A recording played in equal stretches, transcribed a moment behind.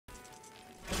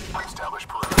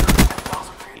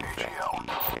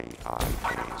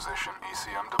position.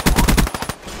 ECM deployed.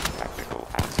 Tactical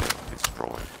asset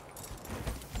destroyed.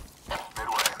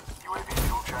 Midway. UAV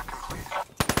fuel check complete.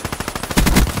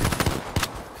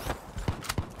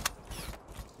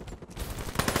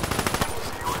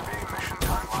 UAV mission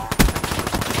timeline.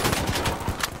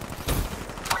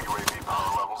 UAV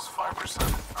power levels 5%.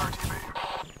 RTB.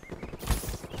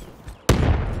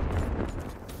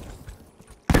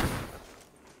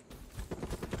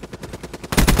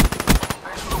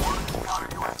 Thanks for the work.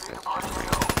 Counter UAV departing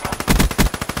AO.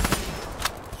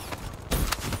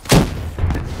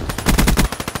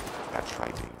 That's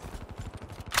fighting.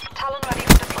 Talon ready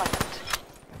for deployment.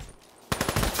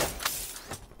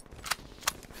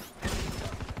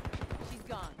 She's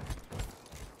gone.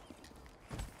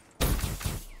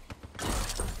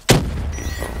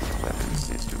 Weapon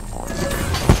system on.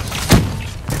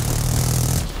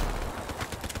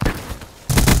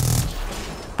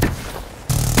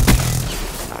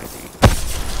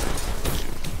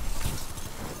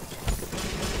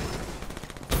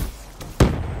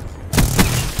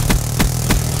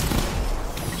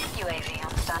 UAV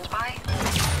on standby.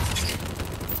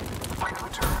 Point of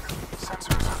return.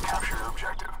 Sensors have captured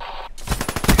objective.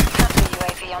 Counter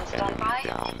UAV on standby.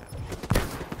 Down.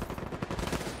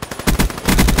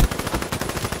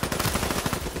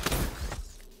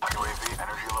 UAV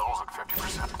energy levels at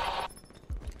 50%.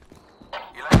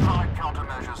 Electronic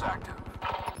countermeasures active.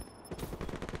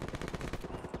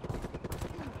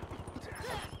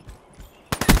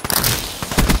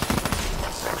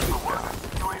 Thanks for the work.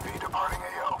 UAV departing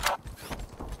AO.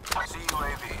 I see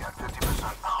UAV at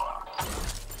 50% power.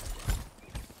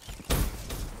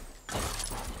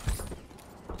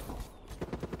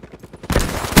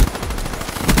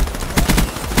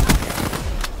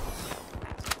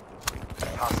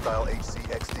 Hostile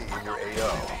HCXD in your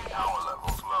AO. Power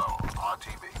levels low.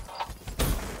 RTB.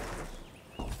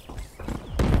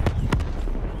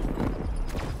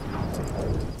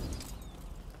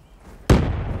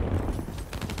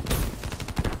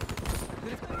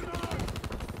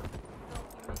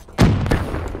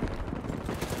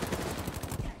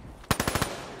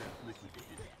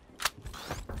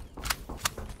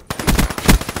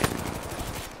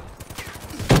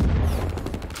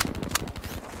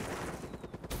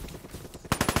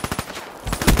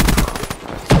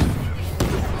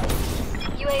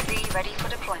 UAV ready for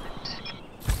deployment.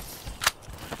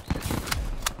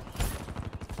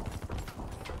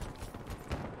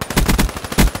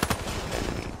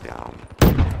 Enemy down.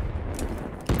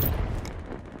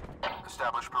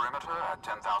 Establish perimeter at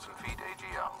 10,000 feet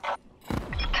AGL.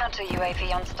 Counter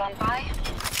UAV on standby.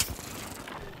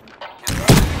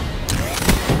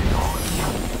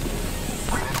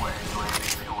 Midway, UAV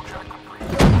fuel check complete.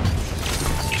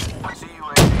 I see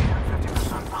UAV at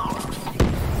 50% power.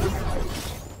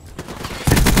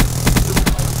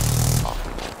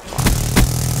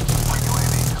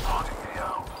 UAV departing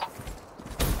AO.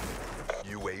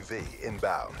 UAV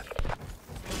inbound.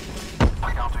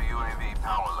 Counter UAV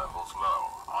power levels low.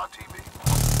 RTB.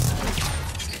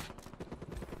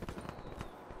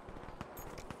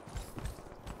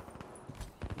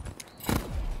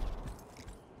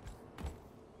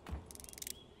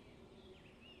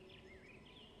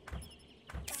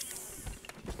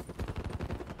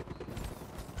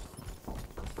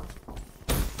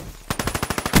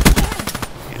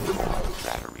 Inform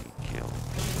battery kill.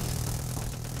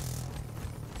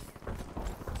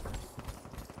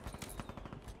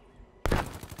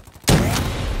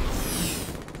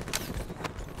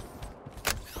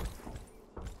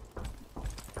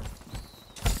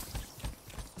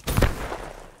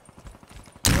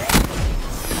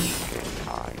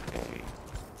 KIA.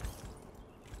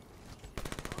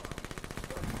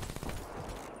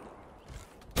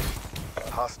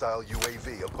 Hostile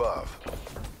UAV above.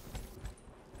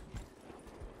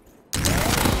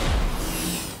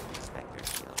 Spectre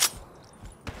kill.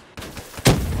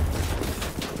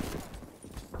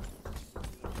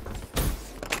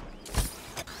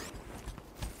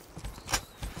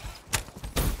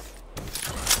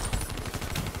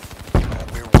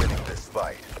 We're winning this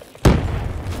fight. Be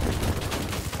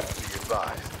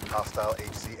advised, hostile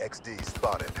HCXD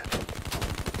spotted.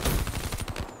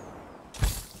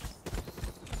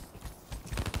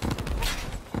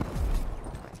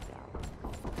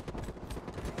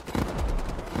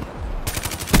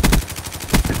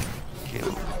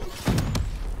 Kill.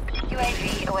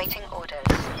 UAV awaiting orders.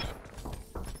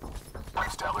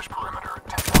 Establish perimeter at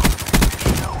 10,000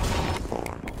 feet AGL.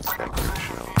 Form. Spectre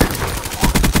Position. kill.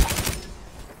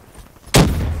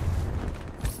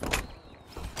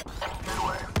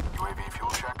 Midway, UAV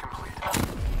fuel check complete.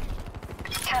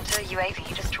 Counter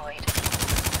UAV destroyed.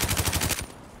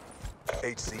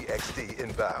 HCXD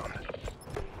inbound.